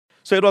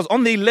So it was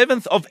on the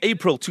 11th of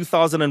April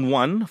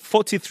 2001,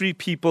 43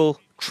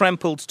 people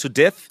trampled to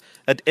death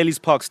at ELLIS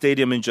Park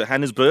Stadium in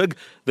Johannesburg.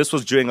 This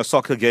was during a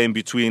soccer game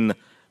between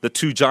the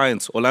two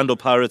giants, Orlando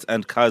Pirates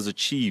and Kaizer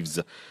Chiefs.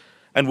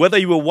 And whether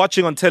you were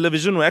watching on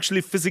television or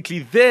actually physically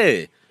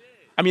there,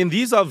 I mean,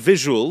 these are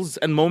visuals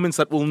and moments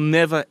that will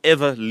never,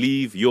 ever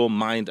leave your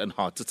mind and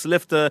heart. It's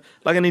left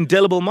like an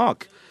indelible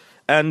mark.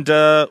 And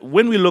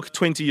when we look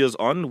 20 years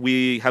on,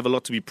 we have a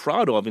lot to be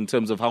proud of in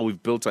terms of how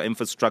we've built our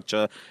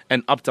infrastructure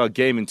and upped our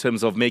game in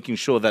terms of making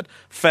sure that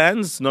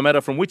fans, no matter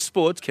from which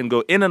sport, can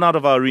go in and out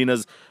of our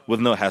arenas with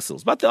no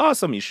hassles. But there are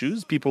some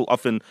issues. People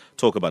often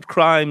talk about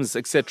crimes,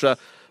 etc.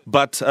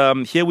 But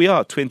here we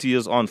are, 20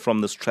 years on from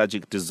this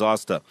tragic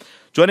disaster.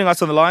 Joining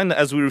us on the line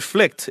as we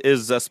reflect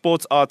is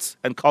sports, arts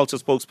and culture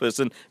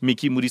spokesperson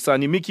Mickey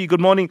Modisane. Mickey, good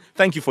morning.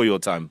 Thank you for your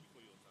time.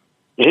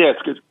 Yes,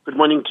 good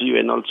morning to you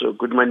and also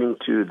good morning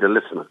to the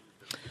listener.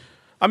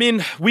 I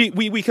mean,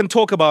 we can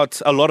talk about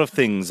a lot of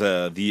things,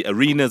 the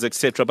arenas,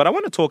 etc. But I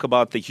want to talk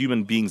about the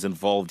human beings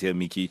involved here,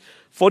 Mickey.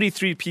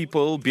 43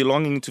 people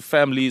belonging to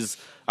families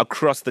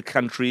across the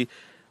country.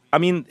 I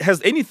mean,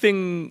 has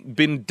anything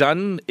been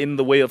done in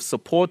the way of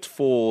support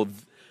for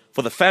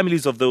the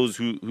families of those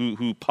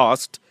who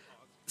passed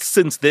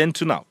since then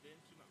to now?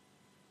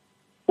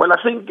 Well,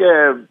 I think,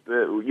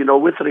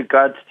 with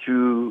regard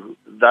to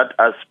that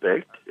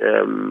aspect,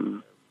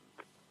 one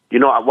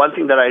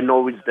thing that I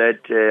know is that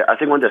I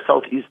think on the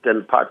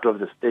southeastern part of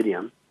the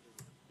stadium,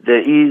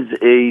 there is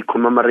a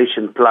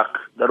commemoration plaque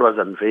that was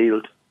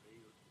unveiled,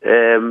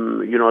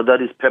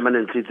 that is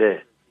permanently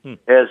there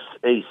as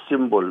a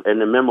symbol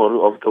and a memory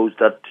of those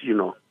that,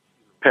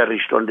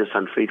 perished on this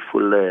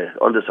unfaithful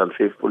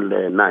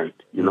night,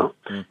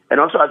 And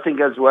also I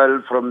think as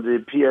well from the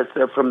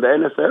PSF, from the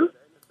NSL,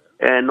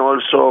 and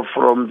also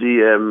from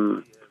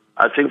the,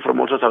 from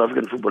also South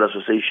African Football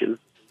Association,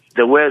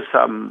 there were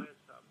some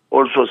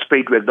also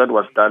spade work that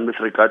was done with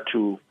regard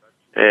to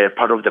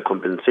part of the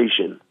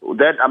compensation.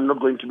 That I'm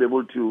not going to be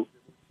able to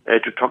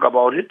talk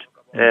about it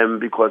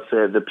because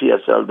the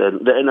PSL,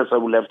 the NSL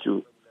will have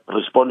to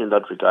respond in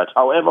that regard.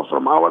 However,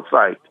 from our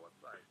side,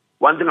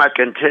 one thing I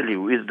can tell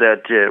you is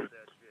that,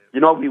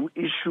 we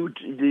issued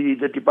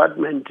the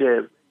department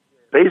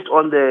based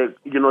on the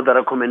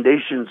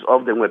recommendations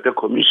of the Mwepe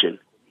Commission,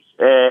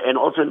 and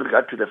also in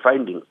regard to the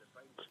findings,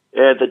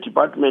 the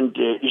department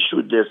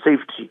issued the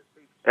Safety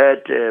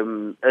at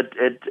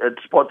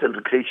Sports and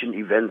Recreation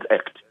Events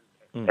Act.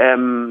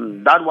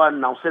 That one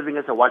now serving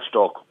as a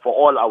watchdog for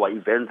all our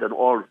events and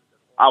all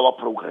our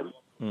programs,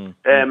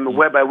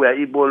 whereby we are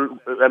able,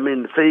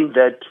 saying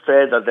that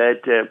further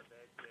that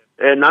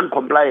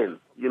non-compliance,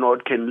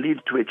 it can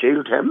lead to a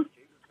jail term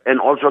and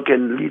also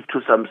can lead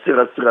to some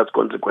serious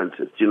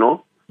consequences,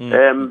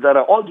 There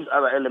are all these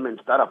other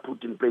elements that are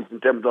put in place in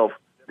terms of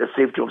the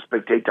safety of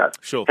spectators.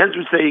 Sure. Hence,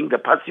 we're saying the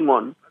passing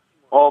on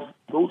of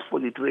those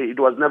 43, it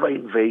was never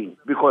in vain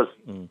because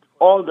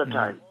all the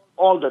time,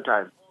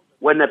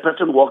 when a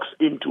person walks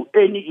into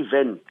any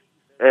event,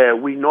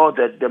 we know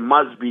that there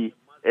must be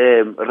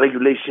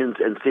regulations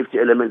and safety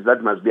elements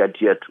that must be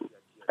adhered to,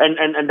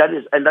 and that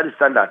is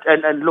standard.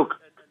 And look,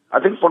 I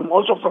think from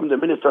the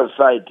minister's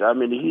side,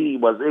 he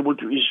was able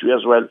to issue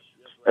as well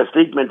a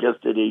statement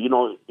yesterday,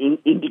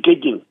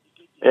 indicating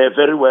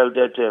very well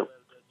that.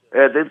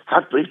 That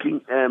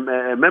heartbreaking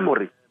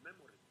memory.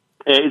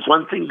 It's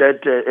one thing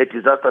that a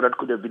disaster that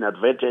could have been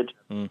averted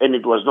and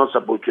it was not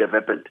supposed to have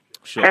happened.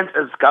 Sure. Hence,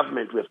 as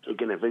government, we have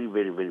taken a very,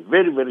 very, very,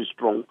 very, very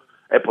strong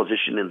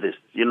position in this,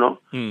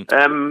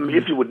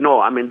 If you would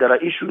know, there are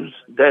issues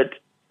that,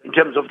 in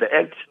terms of the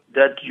Act,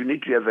 that you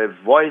need to have a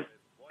voice,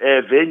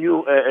 a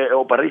venue,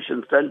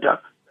 operation center.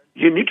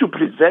 You need to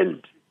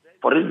present,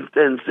 for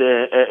instance,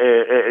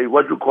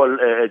 what you call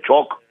a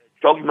chalk.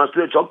 You must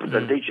do a job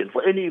presentation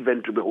for any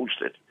event to be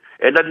hosted,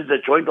 and that is the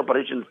Joint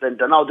Operations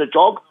Center. Now, the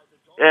job,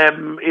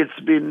 it's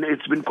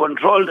been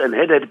controlled and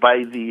headed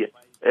by the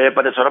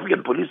South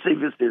African Police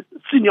Services,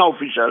 senior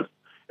officials,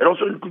 and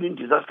also including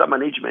disaster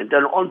management,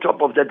 and on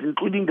top of that,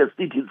 including the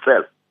city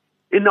itself.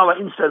 In our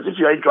instance, if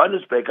you are in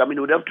Johannesburg, we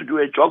would have to do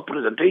a job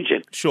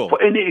presentation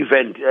for any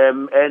event,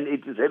 and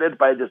it is headed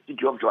by the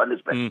city of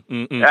Johannesburg.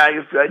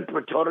 If you are in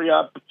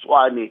Pretoria,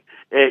 Tshwane,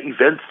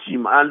 events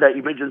team under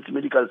emergency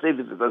medical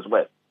services as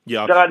well.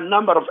 Yeah. There are a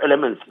number of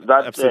elements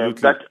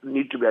that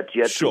need to be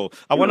adhered to. Sure.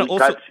 I want to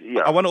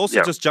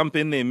also just jump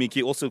in there,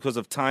 Mickey, also because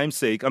of time's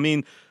sake.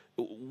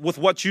 With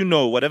what you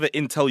know, whatever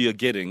intel you're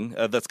getting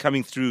that's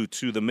coming through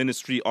to the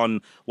ministry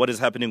on what is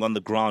happening on the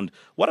ground,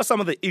 what are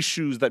some of the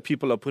issues that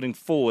people are putting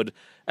forward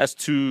as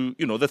to,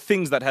 the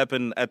things that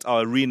happen at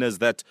our arenas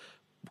that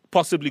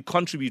possibly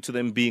contribute to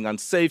them being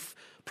unsafe,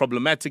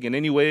 problematic in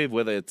any way,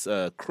 whether it's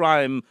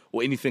crime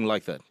or anything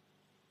like that?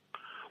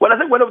 Well, I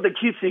think one of the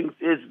key things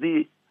is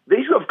the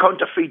issue of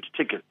counterfeit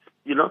tickets,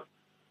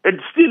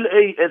 It's still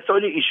a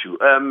thorny issue.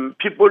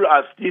 People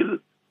are still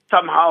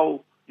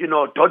somehow,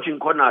 dodging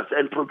corners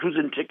and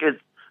producing tickets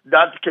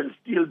that can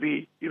still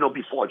be,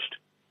 be forged.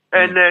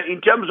 And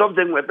in terms of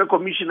the Mwepe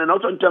Commission and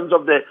also in terms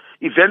of the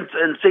Events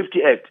and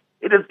Safety Act,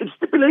 it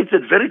stipulates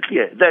it very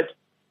clear that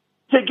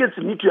tickets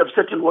need to have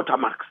certain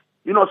watermarks,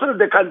 you know, so that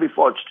they can't be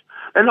forged.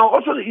 And now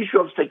also the issue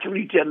of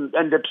security and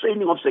the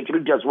training of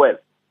security as well.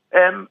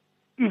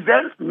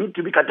 Events need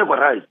to be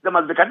categorized. There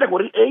must be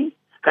category A,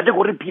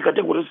 category B,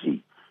 category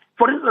C.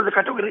 For instance, the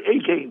category A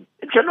game,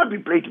 it cannot be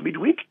played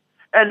midweek.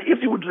 And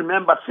if you would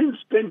remember, since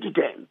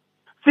 2010,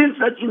 since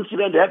that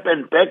incident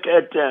happened back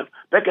at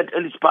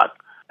ELLIS Park,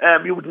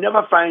 you would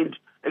never find,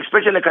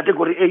 especially a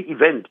category A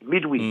event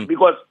midweek,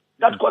 because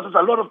that causes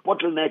a lot of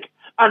bottleneck,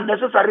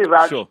 unnecessary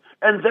rush,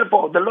 and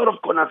therefore a lot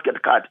of corners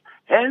get cut.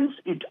 Hence,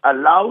 it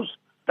allows,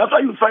 that's why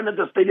you find at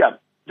the stadium,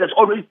 there's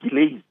always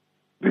delays.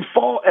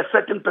 Before a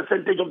certain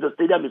percentage of the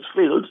stadium is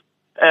filled,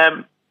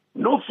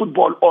 no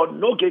football or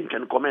no game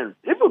can commence.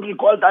 If you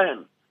recall,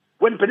 Diane,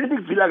 when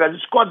Benedict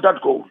Villagaz scored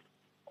that goal,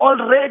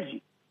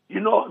 already, you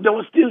know, there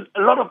was still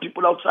a lot of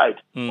people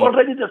outside.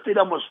 Already the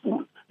stadium was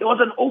full. There was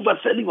an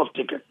overselling of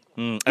tickets.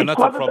 And it that's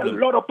causes a problem. a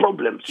lot of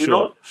problems, you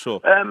know.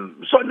 Sure.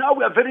 So now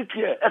we are very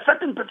clear. A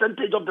certain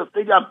percentage of the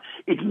stadium,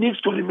 it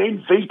needs to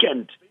remain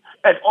vacant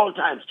at all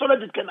times so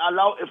that it can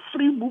allow a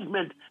free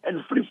movement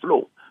and free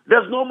flow.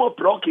 There's no more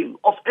blocking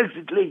of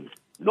exit lanes.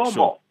 No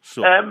more.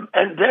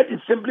 And that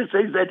it simply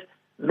says that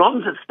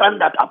norms and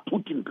standards are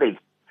put in place.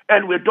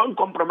 And we don't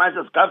compromise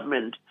as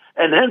government.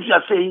 And hence we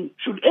are saying,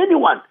 should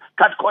anyone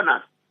cut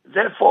corners?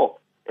 Therefore,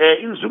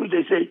 in Zulu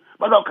they say,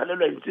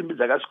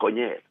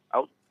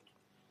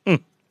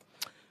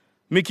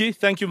 Mickey,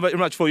 thank you very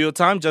much for your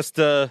time. Just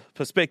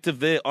perspective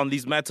there on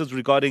these matters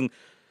regarding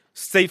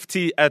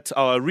safety at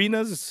our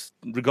arenas,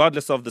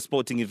 regardless of the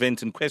sporting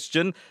event in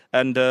question,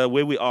 and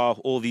where we are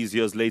all these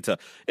years later.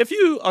 If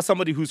you are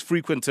somebody who's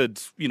frequented,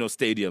 you know,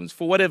 stadiums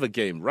for whatever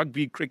game,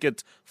 rugby,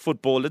 cricket,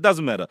 football, it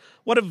doesn't matter.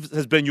 What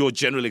has been your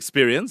general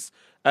experience?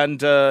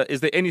 And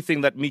is there anything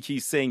that Mickey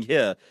is saying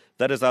here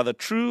that is either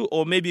true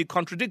or maybe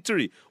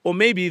contradictory? Or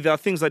maybe there are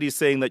things that he's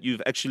saying that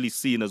you've actually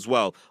seen as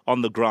well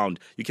on the ground.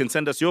 You can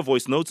send us your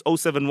voice notes,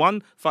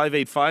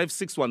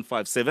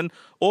 071-585-6157,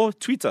 or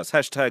tweet us,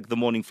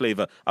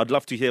 #TheMorningFlavor. I'd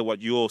love to hear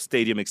what your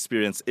stadium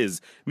experience is.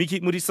 Mickey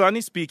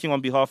Modisane speaking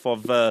on behalf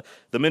of the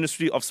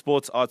Ministry of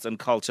Sports, Arts and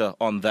Culture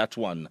on that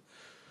one.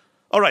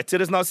 All right, it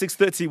is now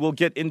 6:30. We'll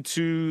get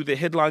into the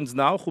headlines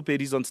now.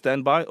 Khupedi's on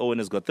standby. Owen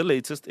has got the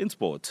latest in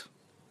sport.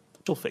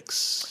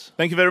 Fix.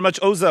 Thank you very much,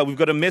 Oza. We've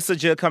got a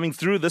message here coming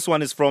through. This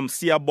one is from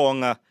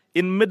Siyabonga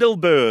in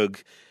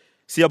Middelburg.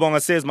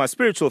 Siyabonga says, my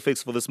spiritual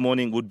fix for this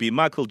morning would be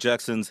Michael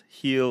Jackson's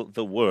Heal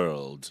the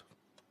World.